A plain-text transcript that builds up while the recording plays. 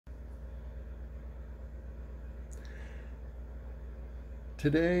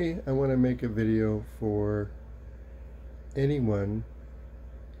Today I want to make a video for anyone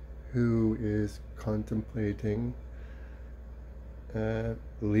who is contemplating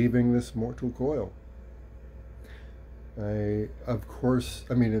leaving this mortal coil. It's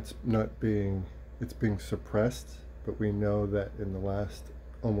being suppressed, but we know that in the last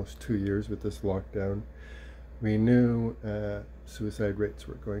almost 2 years with this lockdown, we knew suicide rates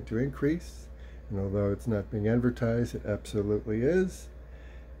were going to increase. And although it's not being advertised, it absolutely is.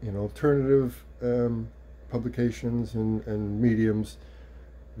 In alternative publications and mediums,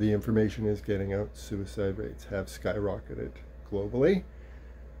 the information is getting out. Suicide rates have skyrocketed globally.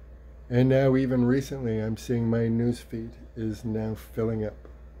 And now even recently, I'm seeing my newsfeed is now filling up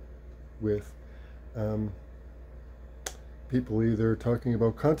with people either talking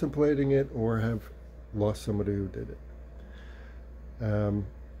about contemplating it or have lost somebody who did it.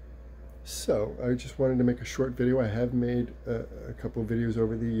 So I just wanted to make a short video. I have made a couple of videos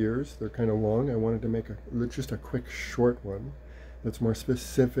over the years. They're kind of long. I wanted to make just a quick short one that's more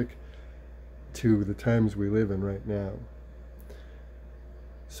specific to the times we live in right now.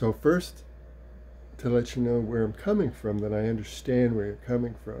 So first, to let you know where I'm coming from, that I understand where you're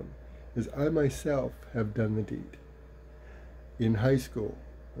coming from, is I myself have done the deed. In high school,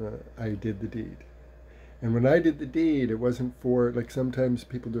 I did the deed. And when I did the deed, it wasn't for, like, sometimes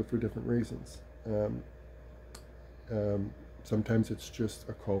people do it for different reasons. Sometimes it's just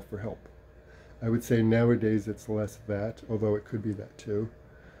a call for help. I would say nowadays it's less that, although it could be that too.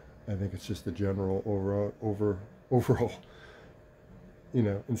 I think it's just the general overall,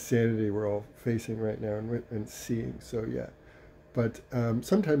 insanity we're all facing right now and seeing. So yeah, but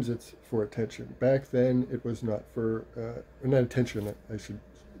sometimes it's for attention. Back then, it was not for not attention. I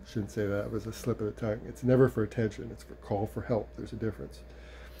shouldn't say that. It was a slip of the tongue. It's never for attention. It's for call for help. There's a difference.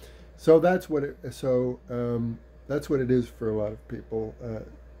 So that's what it. That's what it is for a lot of people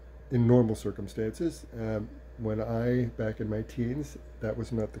in normal circumstances. When back in my teens, that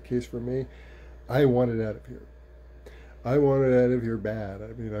was not the case for me. I wanted out of here. I wanted out of here bad. I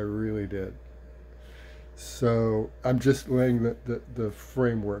mean, I really did. So I'm just laying the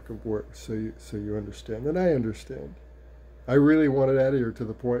framework of work so you understand, and I understand. I really wanted out of here to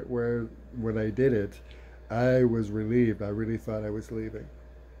the point where when I did it, I was relieved. I really thought I was leaving.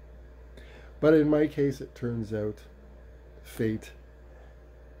 But in my case, it turns out fate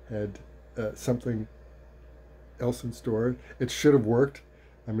had something else in store. It should have worked.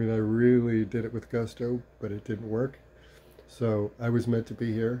 I mean, I really did it with gusto, but it didn't work. So I was meant to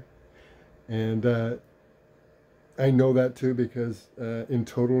be here. And I know that too, because in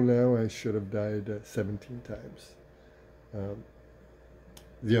total now I should have died 17 times.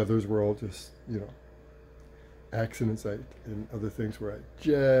 The others were all just, accidents and other things where I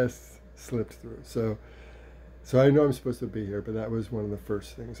just slipped through. So I know I'm supposed to be here, but that was one of the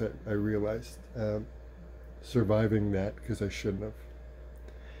first things that I realized, surviving that, because I shouldn't have.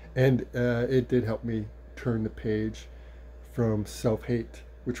 And it did help me turn the page from self-hate,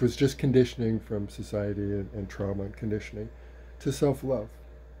 which was just conditioning from society and trauma and conditioning, to self-love.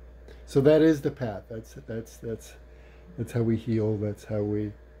 So that is the path. That's how we heal. That's how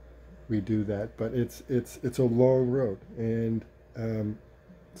we do that. But it's a long road, and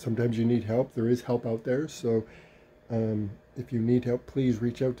sometimes you need help. There is help out there. So if you need help, please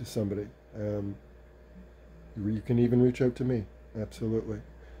reach out to somebody. You can even reach out to me. Absolutely.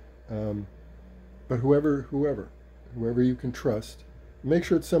 But whoever you can trust, make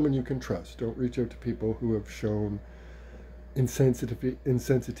sure it's someone you can trust. Don't reach out to people who have shown insensitivity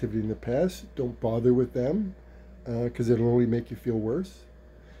in the past. Don't bother with them, because it'll only make you feel worse.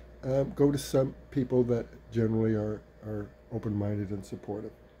 Go to some people that generally are open-minded and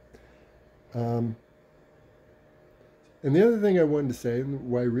supportive. And the other thing I wanted to say, and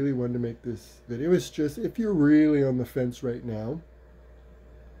why I really wanted to make this video, is just, if you're really on the fence right now,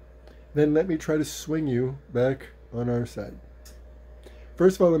 then let me try to swing you back on our side.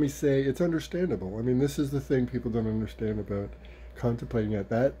 First of all, let me say it's understandable. I mean, this is the thing people don't understand about contemplating that.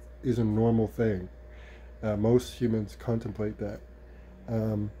 That is a normal thing. Most humans contemplate that.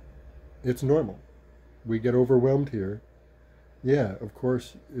 It's normal. We get overwhelmed here. Yeah, of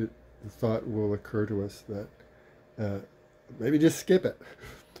course, the thought will occur to us that maybe just skip it.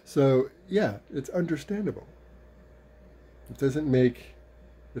 So yeah, it's understandable.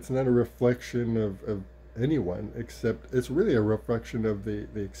 It's not a reflection of anyone, except it's really a reflection of the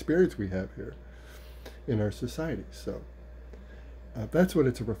experience we have here in our society. So that's what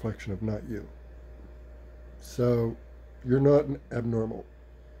it's a reflection of, not you. So you're not abnormal.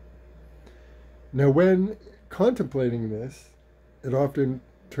 Now, when contemplating this, it often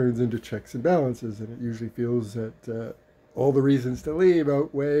turns into checks and balances, and it usually feels that all the reasons to leave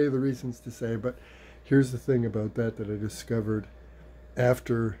outweigh the reasons to stay. But here's the thing about that I discovered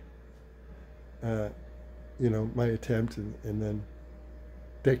after, my attempt and then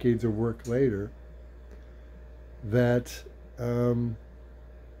decades of work later, that,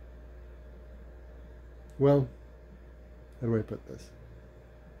 well, how do I put this?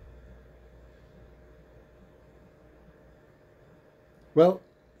 Well,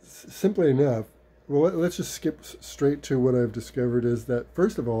 simply enough, well, let's just skip straight to what I've discovered is that,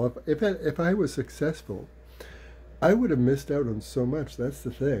 first of all, if I was successful, I would have missed out on so much. That's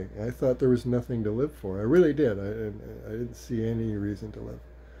the thing. I thought there was nothing to live for. I really did. I didn't see any reason to live.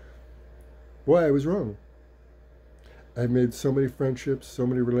 Boy, I was wrong. I've made so many friendships, so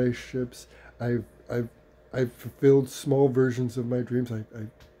many relationships. I've I've I've fulfilled small versions of my dreams. I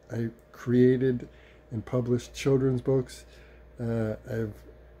created and published children's books.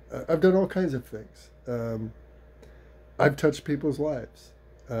 I've done all kinds of things. I've touched people's lives.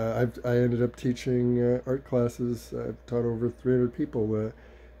 I ended up teaching art classes. I've taught over 300 people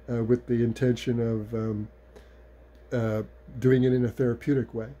with the intention of doing it in a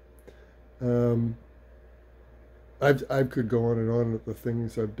therapeutic way. I could go on and on with the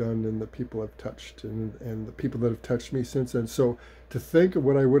things I've done and the people I've touched and the people that have touched me since then. So to think of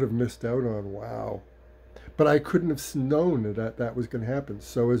what I would have missed out on, wow. But I couldn't have known that that was going to happen.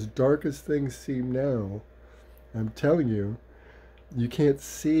 So as dark as things seem now, I'm telling you, you can't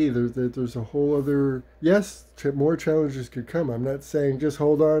see there's a whole other, yes, more challenges could come. I'm not saying just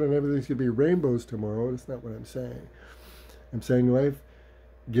hold on and everything's going to be rainbows tomorrow. That's not what I'm saying. I'm saying life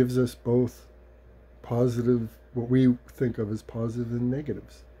gives us both positive, what we think of as positive and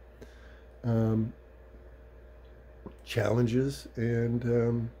negatives, challenges,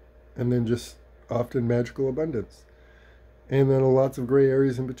 and then just often magical abundance, and then lots of gray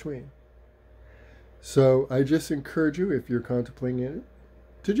areas in between. So I just encourage you, if you're contemplating it,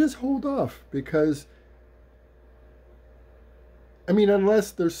 to just hold off, because I mean,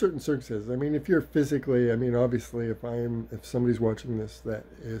 unless there's certain circumstances. I mean, if you're physically, I mean, obviously, if somebody's watching this that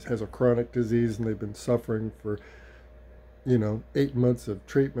has a chronic disease and they've been suffering for, 8 months of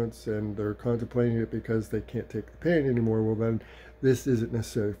treatments and they're contemplating it because they can't take the pain anymore, well, then this isn't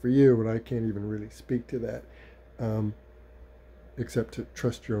necessary for you, and I can't even really speak to that, except to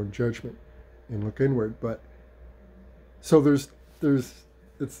trust your own judgment and look inward. But so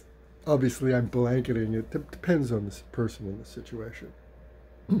it's obviously I'm blanketing it. Depends on this person and the situation.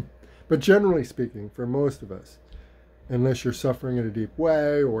 But generally speaking, for most of us, unless you're suffering in a deep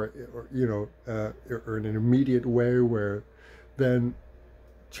way or in an immediate way, where then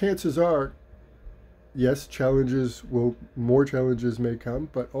chances are, yes, more challenges may come,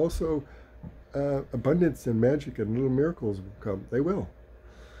 but also abundance and magic and little miracles will come. They will.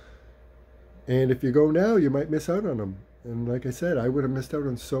 And if you go now, you might miss out on them. And like I said, I would have missed out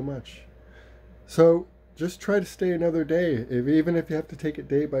on so much. So just try to stay another day, even if you have to take it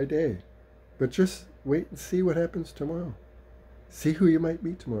day by day. But just wait and see what happens tomorrow. See who you might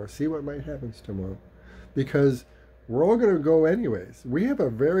meet tomorrow. See what might happen tomorrow. Because we're all going to go anyways. We have a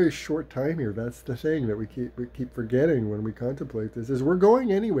very short time here. That's the thing that we keep forgetting when we contemplate this, is we're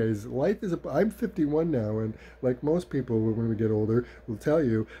going anyways. Life is I'm 51 now, and like most people when we get older will tell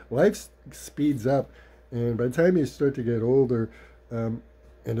you, life speeds up. And by the time you start to get older, and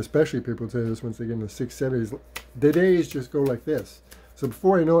especially people say this once they get in the 6th, 70s, the days just go like this. So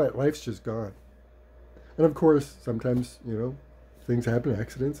before I know it, life's just gone. And of course, sometimes, things happen,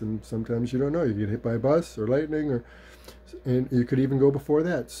 accidents, and sometimes you don't know. You get hit by a bus or lightning, and you could even go before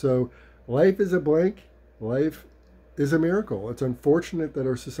that. So life is a blank. Life is a miracle. It's unfortunate that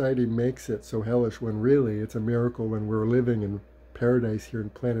our society makes it so hellish when really it's a miracle when we're living in paradise here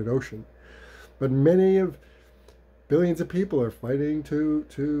in planet Ocean. But billions of people are fighting to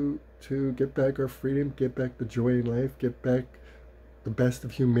get back our freedom, get back the joy in life, get back the best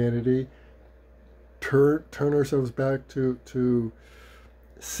of humanity, turn ourselves back to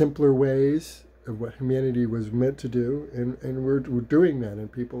simpler ways of what humanity was meant to do, and we're doing that,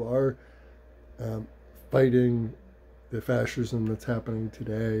 and people are fighting the fascism that's happening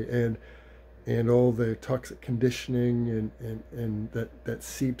today, and all the toxic conditioning and that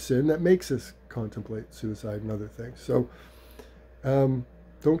seeps in, that makes us contemplate suicide and other things. So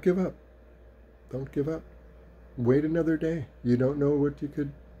don't give up. Don't give up. Wait another day. You don't know what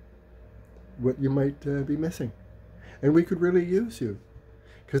you might be missing. And we could really use you.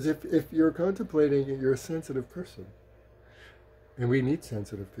 Because if you're contemplating it, you're a sensitive person. And we need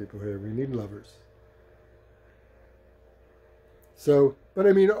sensitive people here. We need lovers. So, but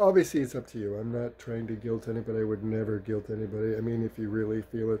I mean, obviously it's up to you. I'm not trying to guilt anybody. I would never guilt anybody. I mean, if you really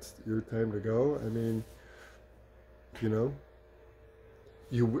feel it's your time to go, I mean, you know.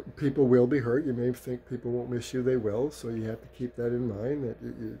 People will be hurt. You may think people won't miss you. They will. So you have to keep that in mind, that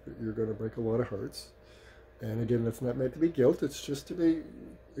you're going to break a lot of hearts. And again, that's not meant to be guilt. It's just to be,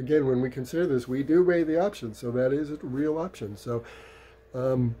 again, when we consider this, we do weigh the options. So that is a real option. So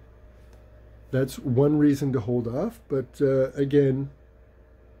that's one reason to hold off. But again,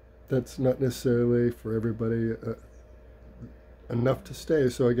 that's not necessarily for everybody enough to stay.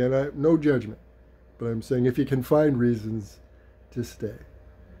 So again, no judgment. But I'm saying if you can find reasons to stay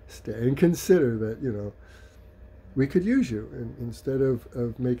and consider that, you know, we could use you. And instead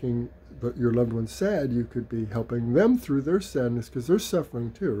of making your loved ones sad, you could be helping them through their sadness, because they're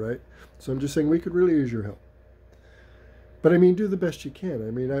suffering too, right? So I'm just saying we could really use your help. But I mean, do the best you can.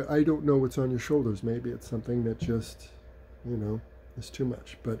 I mean, I don't know what's on your shoulders. Maybe it's something that just, you know, is too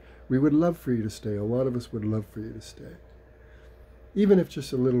much. But we would love for you to stay. A lot of us would love for you to stay. Even if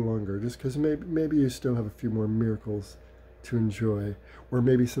just a little longer, just because maybe you still have a few more miracles to enjoy, or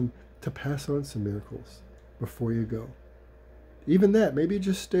maybe to pass on some miracles before you go. Even that, maybe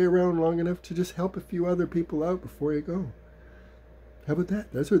just stay around long enough to just help a few other people out before you go. How about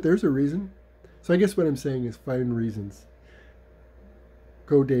that? There's a reason. So I guess what I'm saying is find reasons.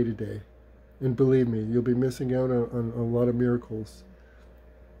 Go day to day. And believe me, you'll be missing out on a lot of miracles.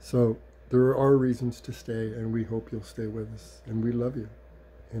 So there are reasons to stay, and we hope you'll stay with us. And we love you.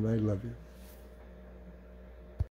 And I love you.